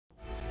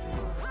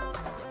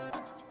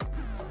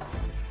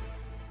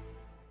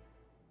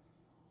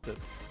it.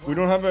 We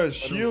don't have a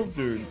shield,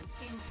 dude.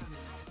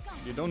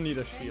 You don't need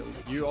a shield.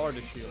 You are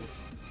the shield.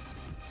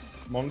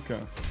 Monka.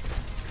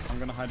 I'm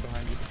gonna hide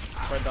behind you.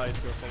 If I die,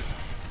 it's your fault.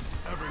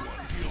 Everyone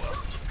heal up.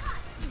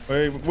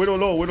 Hey, Widow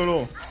low, Widow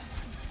low.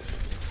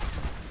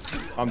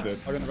 I'm dead.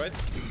 I'm gonna right.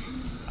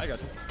 I got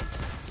you.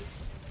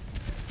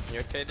 You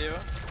okay, Diva?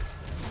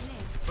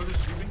 Who is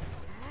sleeping?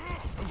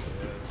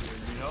 You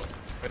need help?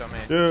 Wait on me.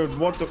 Dude,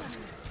 what the?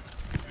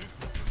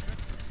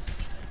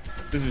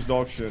 This is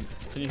dog shit.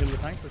 Can you heal the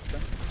tank first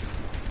then?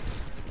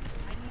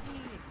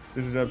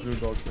 This is absolute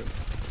dog shit.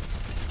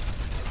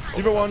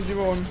 D.Va 1,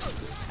 D.Va 1.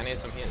 I need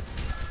some heals.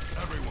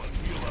 Everyone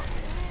heal up.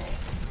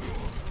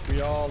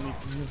 We all need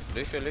to heal.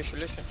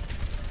 Lucio.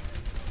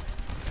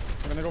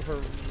 I'm gonna go for...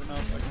 No, I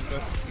can do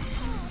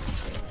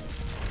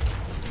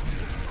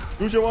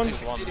Lucio 1.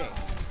 There's one.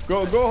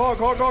 Go, hog.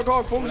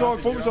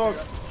 Focus hog.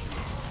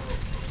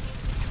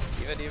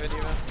 Diva.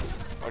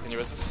 Oh, can you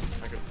resist?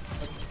 Okay.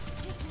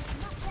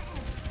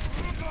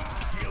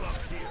 Heal up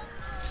here.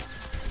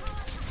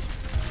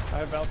 I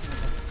have ultimate.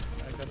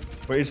 I got it.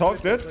 Wait, is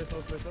hog dead? Place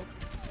out.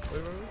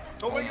 Wait.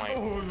 Don't make my. it.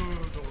 Don't.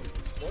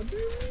 What do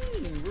you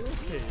mean? We're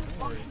okay.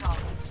 Don't worry.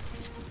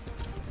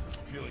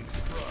 Feeling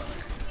struck.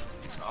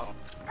 Oh.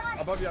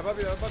 Above you.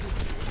 Healing.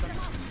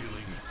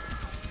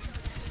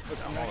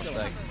 I'm almost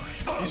dead.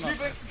 You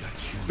sleeping?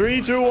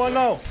 3, 2, 1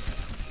 now.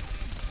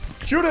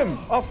 Shoot him.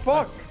 Oh,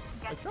 fuck.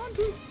 I can't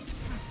do it.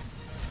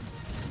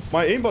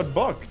 My aimbot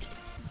bugged.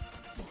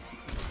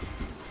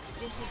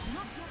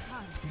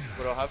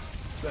 What do I have?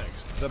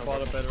 Thanks. They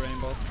bought a better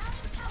aimbot.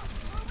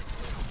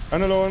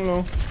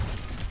 Low.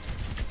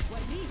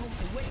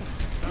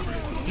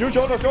 Shoot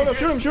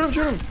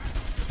him.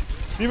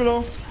 D.Va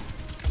low.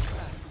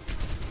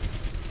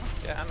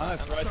 Yeah, I'm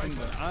Anna's right in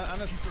there.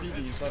 Anna's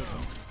speedy. He's right in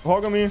there.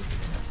 Hog on me.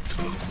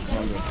 I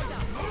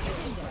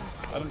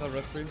don't have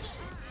red screen.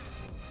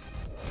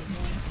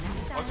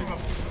 I'll take up.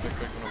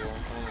 quick on the wall.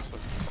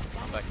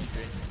 I'm back in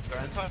tree.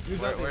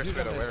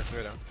 Where's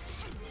Widow?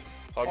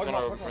 Hog's on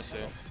our mercy.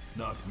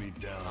 Knock me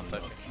down. I'm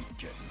touching. Keep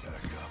getting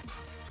back up.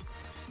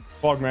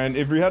 Fuck, man.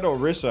 If we had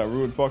Orisa, we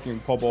would fucking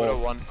pop Widow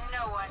off. 1.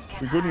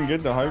 We couldn't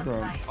get the high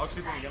ground. Hog's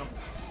sleeping again.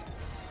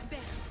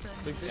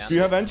 Yeah. Do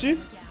you have Anchi?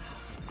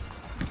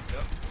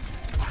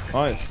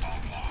 Nice.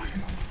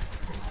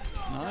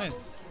 Nice.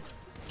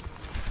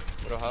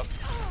 What do I have?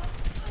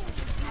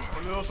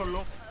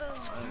 Solo.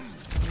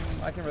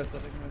 I can rest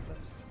that.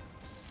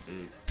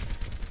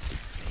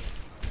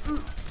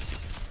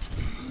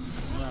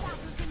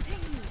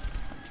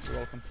 You're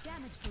welcome.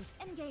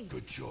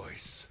 Good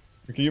choice.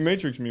 Can you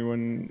matrix me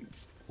when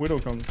Widow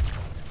comes?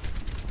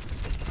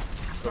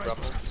 Go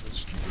grapple.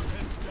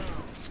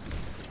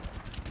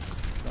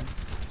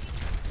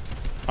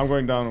 I'm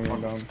going down.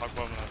 Hog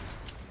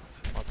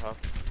half.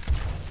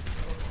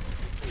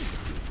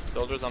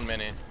 Soldiers on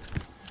mini.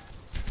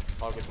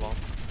 Hog is long.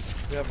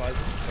 We have Visor.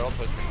 They're all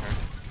pushing here.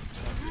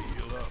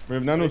 Heal up. We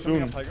have Nano They coming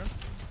soon. up high ground?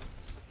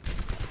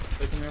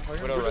 They coming up high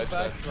ground? Widow right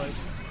Back, side. right.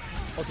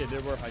 Okay, they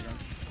were high ground.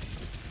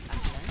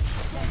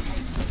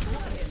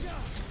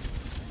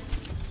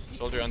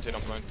 Soldier anti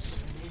on point.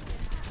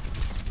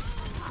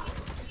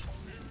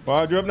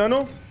 Wow, do you have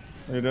Nano?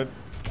 Are you dead?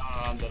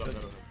 I'm dead.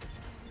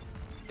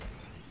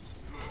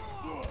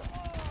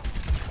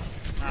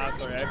 Ah,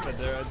 sorry, I put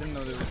there. I didn't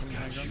know they were coming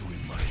high ground.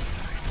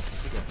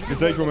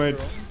 This H made.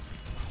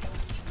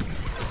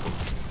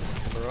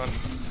 Run.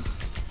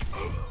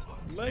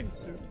 Legs,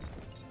 dude.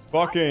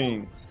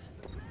 Fucking.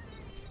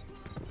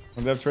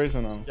 And they have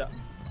Tracer now. Yeah.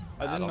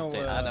 I didn't know.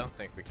 I don't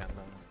think we can.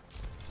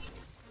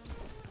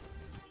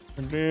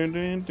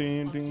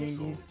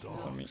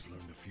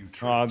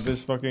 Ah,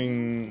 this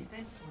fucking.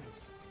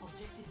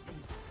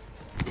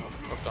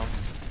 Drop down.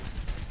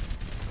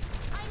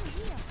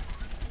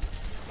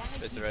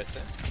 This is right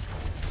side.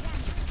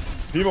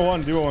 D.Va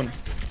 1. One.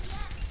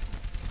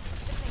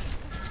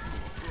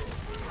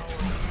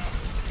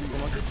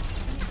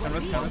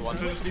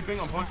 Sleeping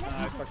on point.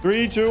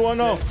 3, 2, 1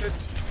 now.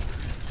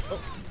 Oh,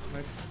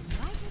 nice.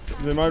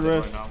 They might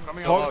rest.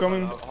 Hog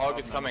coming. Hog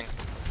is coming.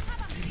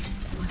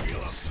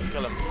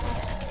 Kill him.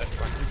 That's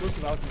fine. You push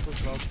it out.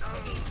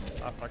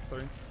 Ah, fuck,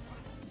 sorry.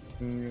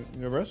 You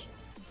have rest?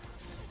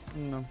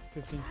 No,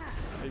 15.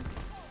 I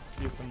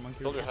used some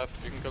monkey. Soldier half.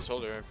 You can kill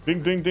soldier.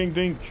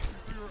 Dink.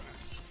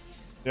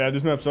 Yeah,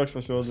 this map sucks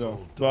for Soldier.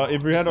 But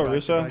if we had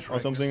Orisa or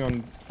something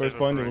on first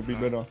point, it would be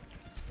better.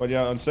 But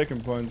yeah, on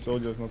second point,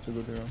 Soldier is not so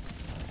good here.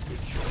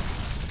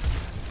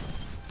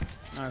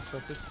 Nice,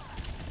 perfect.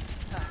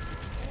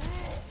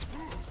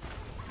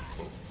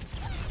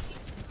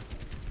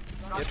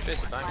 Get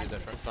Tracer behind you,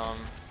 Dafran.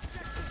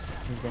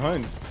 He's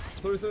behind.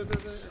 Sorry.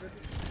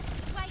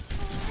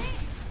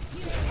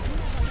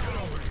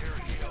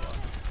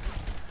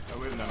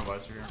 We have an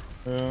Anubis here.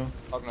 Yeah.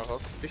 Hog no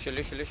hook. Lucio.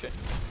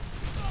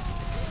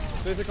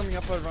 Tracer coming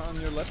up on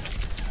your left.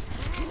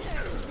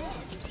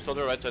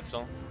 Soldier right side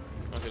still.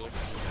 No healer.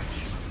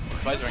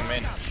 Visoring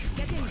main.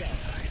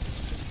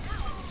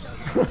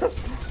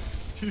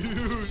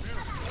 Dude.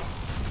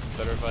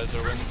 Better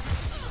visor wins.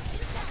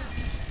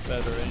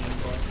 Better aim.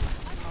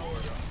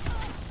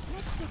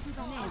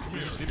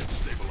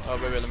 Oh,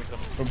 baby, let me come.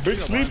 A big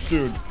sleeps,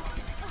 dude.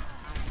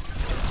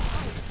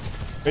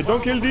 Hey,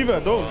 don't kill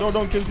Diva.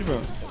 Don't kill Diva.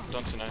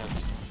 Don't deny it.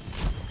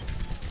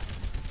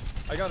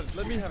 I got it.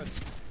 Let me have it.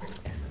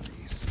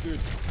 Dude.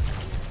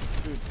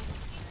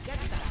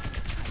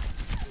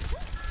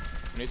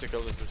 We need to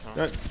kill this return.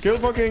 Yeah, kill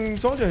fucking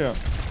soldier here.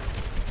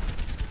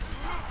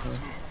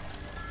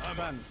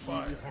 Man,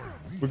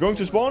 We're going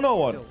to spawn or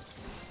what?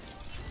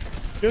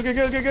 Kill. We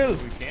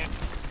can't.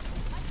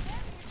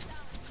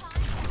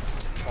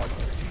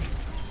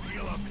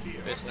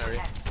 Visionary.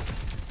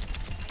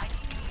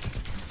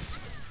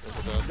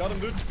 Got him,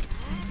 dude.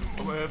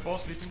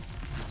 Boss sleeping.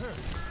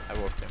 I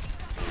woke him.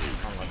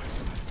 I'm not.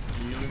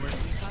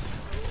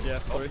 yeah,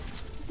 sorry.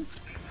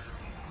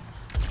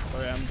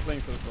 Sorry, I'm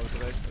playing for the floor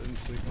today. I didn't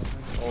sleep last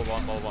night. All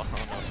one. Oh, no. Okay,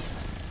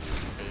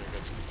 you're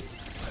good.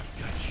 I've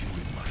got you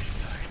in my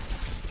sights.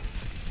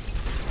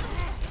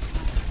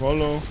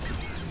 Follow.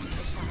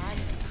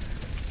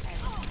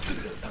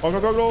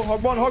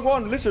 Hog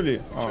one, literally.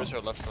 Oh. Choose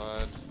your left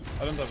side.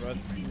 I don't have red.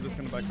 I'm just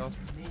gonna back off.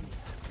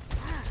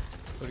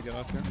 Try to get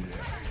out here.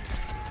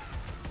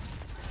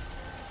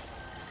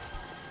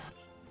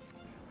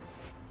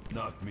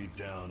 Knock me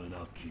down and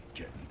I'll keep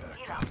getting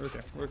back up.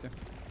 We're okay.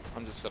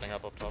 I'm just setting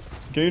up top.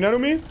 Can you nano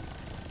me? Yeah.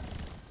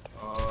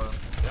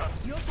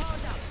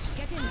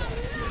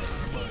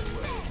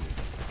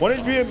 One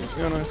HP.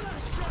 Yeah, nice.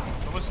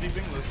 Someone's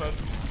sleeping, left side.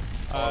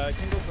 I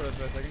can go for it,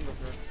 guys. I can go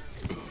for it.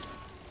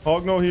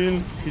 Hog no heal.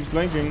 He's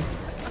flanking.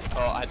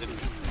 Oh, I didn't.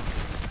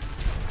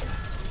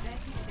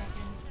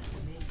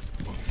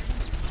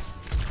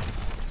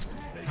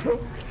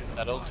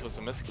 That ult was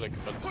a misclick,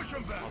 but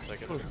I'll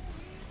take it.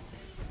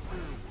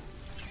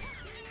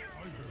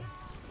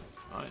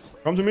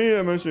 Come to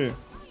me, Mercy.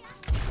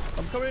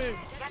 I'm coming!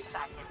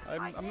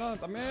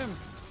 I'm in!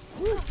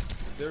 Woo.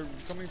 They're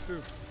coming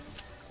through.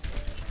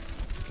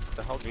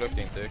 The Hog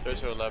looking to.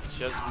 Choose your left.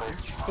 She has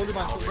pulse. Hold your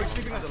mind. We're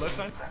sleeping at the left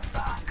side.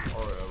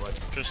 Or right.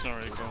 Just no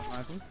recall.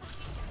 Nice one.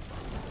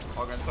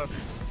 Hog and top.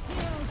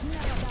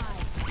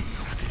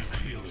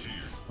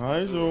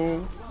 Nice.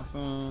 Oh.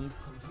 Awesome.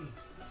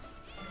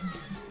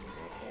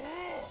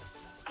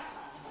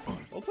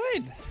 Well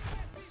played!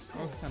 That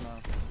was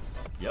kinda...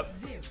 Yep.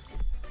 0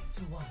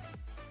 to 1.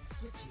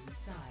 Switching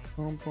sides.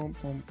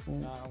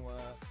 Now,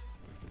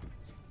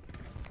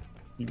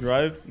 You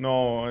drive?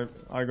 No,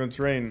 I can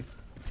train.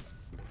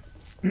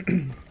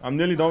 I'm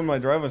nearly done with my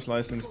driver's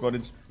license,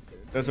 but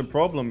there's a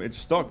problem. It's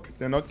stuck.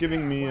 They're not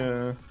giving me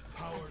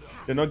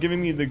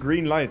the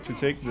green light to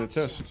take the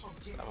test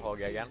I'm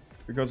Hog again.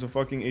 because of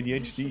fucking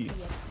ADHD.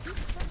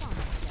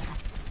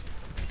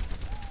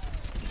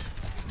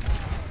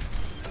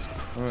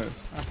 Alright.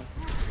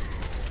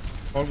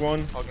 Hog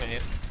one. Hog no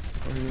hit.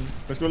 Okay.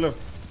 Let's go left.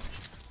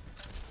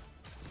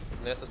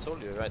 There's a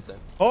soldier right side.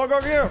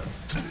 Hog here!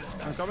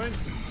 I'm coming.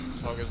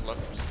 Hog is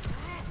left.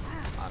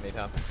 I need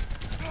help.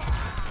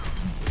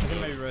 I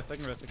can maybe rest. I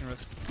can rest.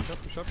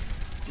 Push up.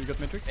 You got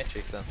Matrix?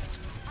 Matrix then.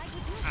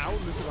 Ow,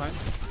 Lucy behind.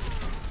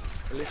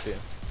 Lucio.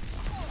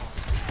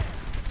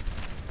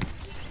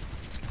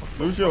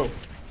 Lucio.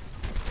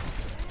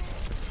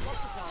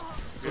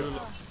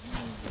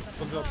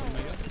 What's up on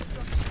Mega?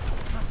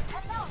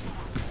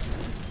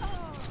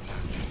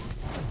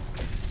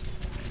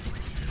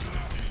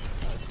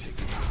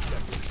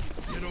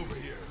 Get over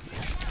here.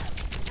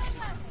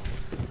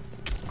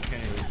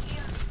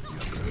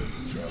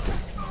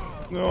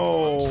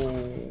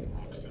 No.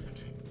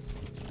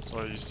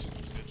 Sorry, he's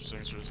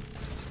interesting.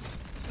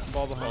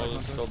 Ball behind. Ball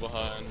is still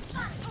behind.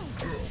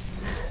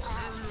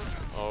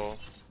 Oh.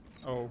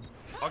 Oh.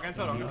 Hog and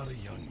side. I'm not a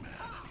young man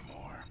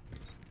anymore.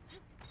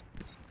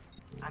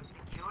 I'm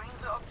securing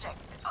the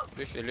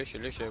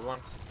objective. Lucio, one.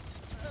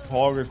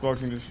 Hog is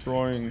fucking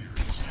destroying.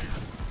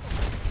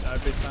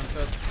 Big time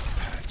shot.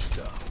 Patched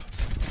up.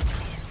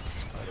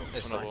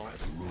 It's Not not. by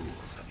the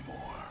rules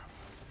anymore.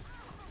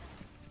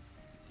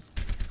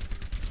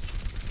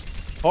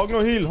 Hog no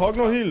heal.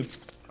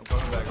 I'm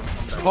coming back.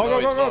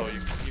 Hog.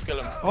 You kill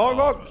him.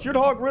 Hog. Shoot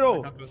Hog,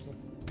 Riddle.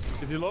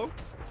 Is he low?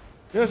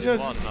 Yes. He's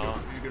one now.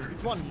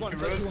 It's one.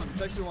 It's actually one.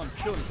 It's actually one.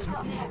 Kill him.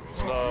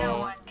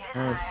 Slow.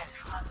 Nice.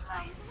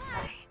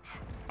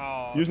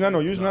 Oh. Use nano.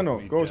 Use Knock nano.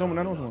 me Go. down Someone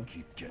nano. and I'll Someone.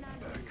 keep getting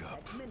back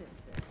up. Feeling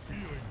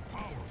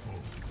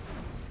Powerful.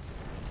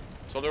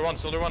 Soldier one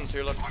to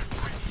your left.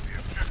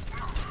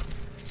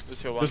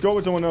 Lucio one. Just go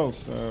with someone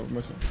else.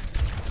 Mercy.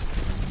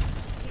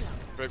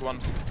 Break one.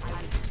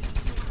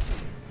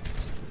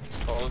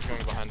 All is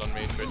going behind on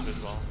me. Trace as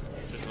well.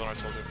 Trace is on our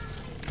soldier.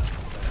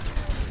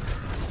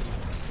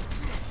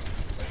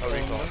 Oh,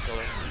 recall. Kill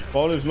her.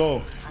 Ball is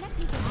low.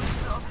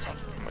 Oh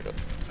my god.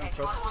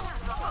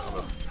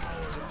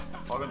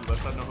 Hog on the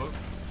left side, no hook.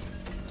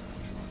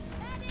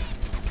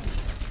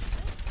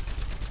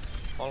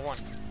 All one.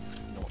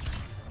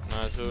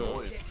 Nice.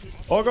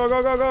 Hog. I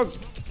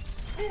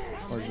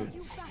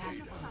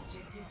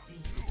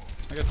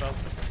got top.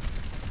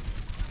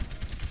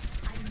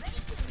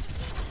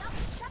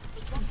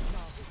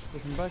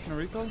 Looking back in a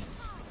recall.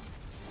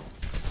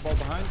 Ball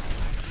behind.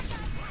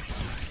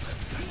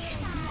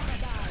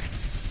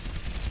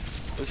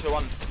 There's your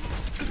one.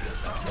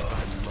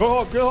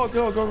 Go, go,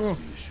 go, go, go.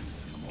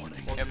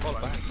 Yeah, ball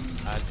back.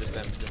 Just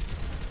empty.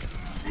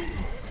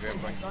 Grab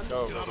point.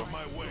 Go, go, go.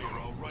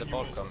 There's a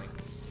ball coming.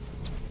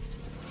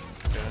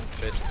 Okay,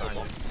 chase it behind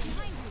you.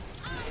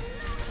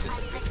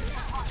 Disappear.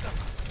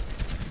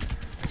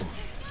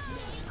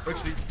 Quick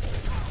sleep.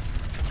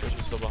 Push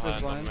is still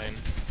behind on main.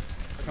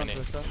 I can't Mini.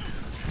 twist that.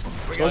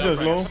 Soldier is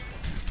low.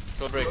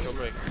 Go break, go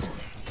break.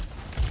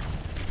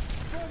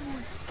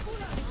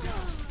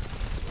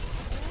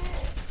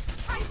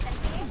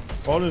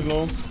 Ball is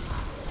low.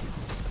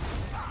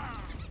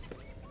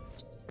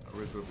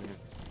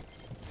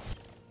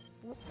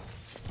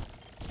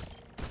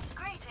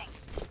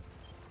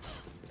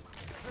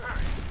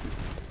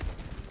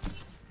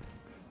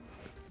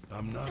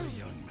 I'm not a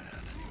young man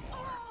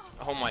anymore.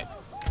 Oh my.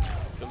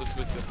 Kill this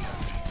with you.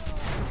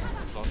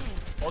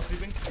 All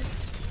sleeping.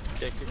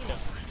 Check it,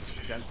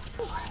 check.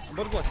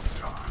 Butterfly.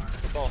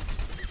 The ball.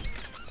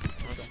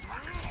 Okay.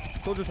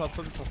 Soldier top,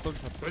 soldier top, soldier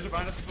top. Where's your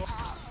behind us as well?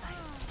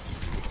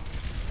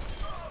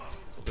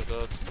 So there's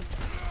a...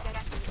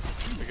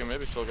 We can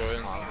maybe still go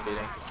in.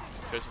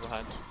 Chase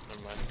behind.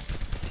 Never mind.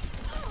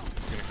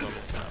 He's gonna kill me.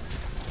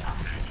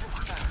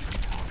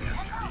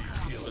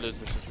 But it's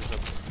just reset.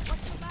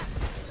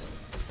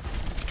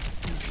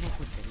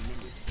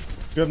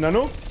 You have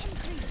nano?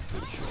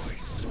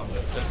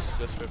 Yes,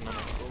 we have none.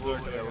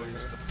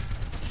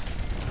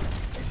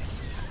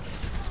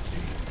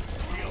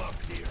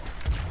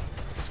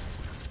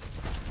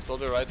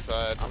 Soldier right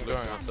side. I'm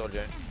going on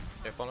soldier.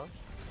 Can you follow?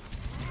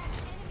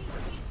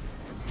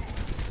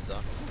 It's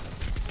on.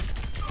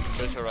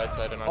 Soldier right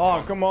side and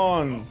Oh, come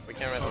on. We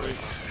can't rest this.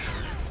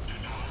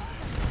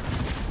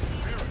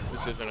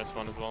 This is in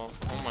respawn as well.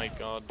 Oh my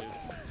god, dude.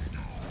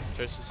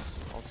 Trace is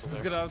also there.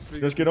 Let's get out.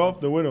 Just get off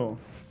the widow.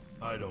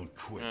 I don't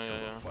quit till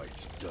the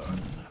fight's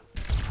done.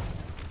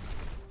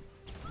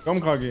 Come,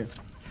 Kragie.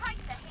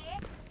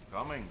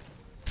 Coming.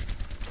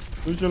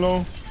 Lucio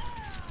low.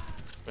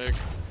 Big.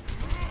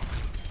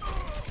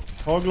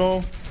 Hog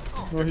low.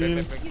 No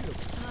heal.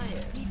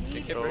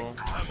 Big Get go.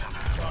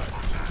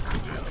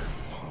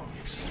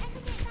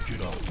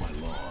 off my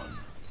lawn.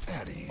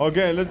 Addy.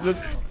 Okay, let's.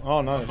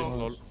 Oh, nice.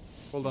 Lol.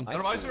 Hold on.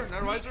 Nanovisor,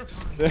 nanovisor.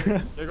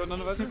 There you go,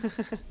 none of us.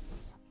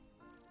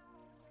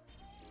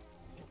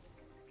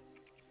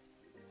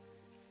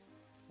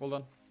 Hold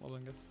on,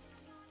 guys.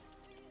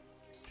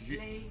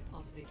 Play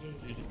of the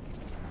game.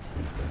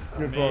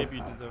 Good Maybe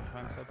deserve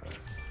prime set.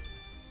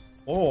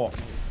 Oh,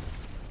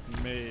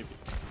 Maybe.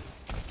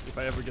 If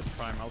I ever get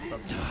prime, I'll stop.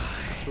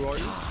 Who are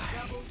you?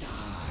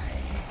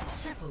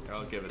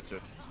 I'll give it to.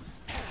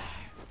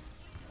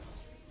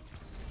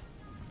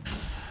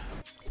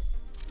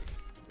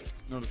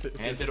 No,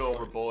 Hand it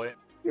over, boy.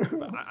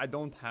 I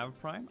don't have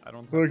prime. I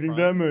don't have fucking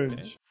prime. damage.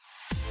 Okay.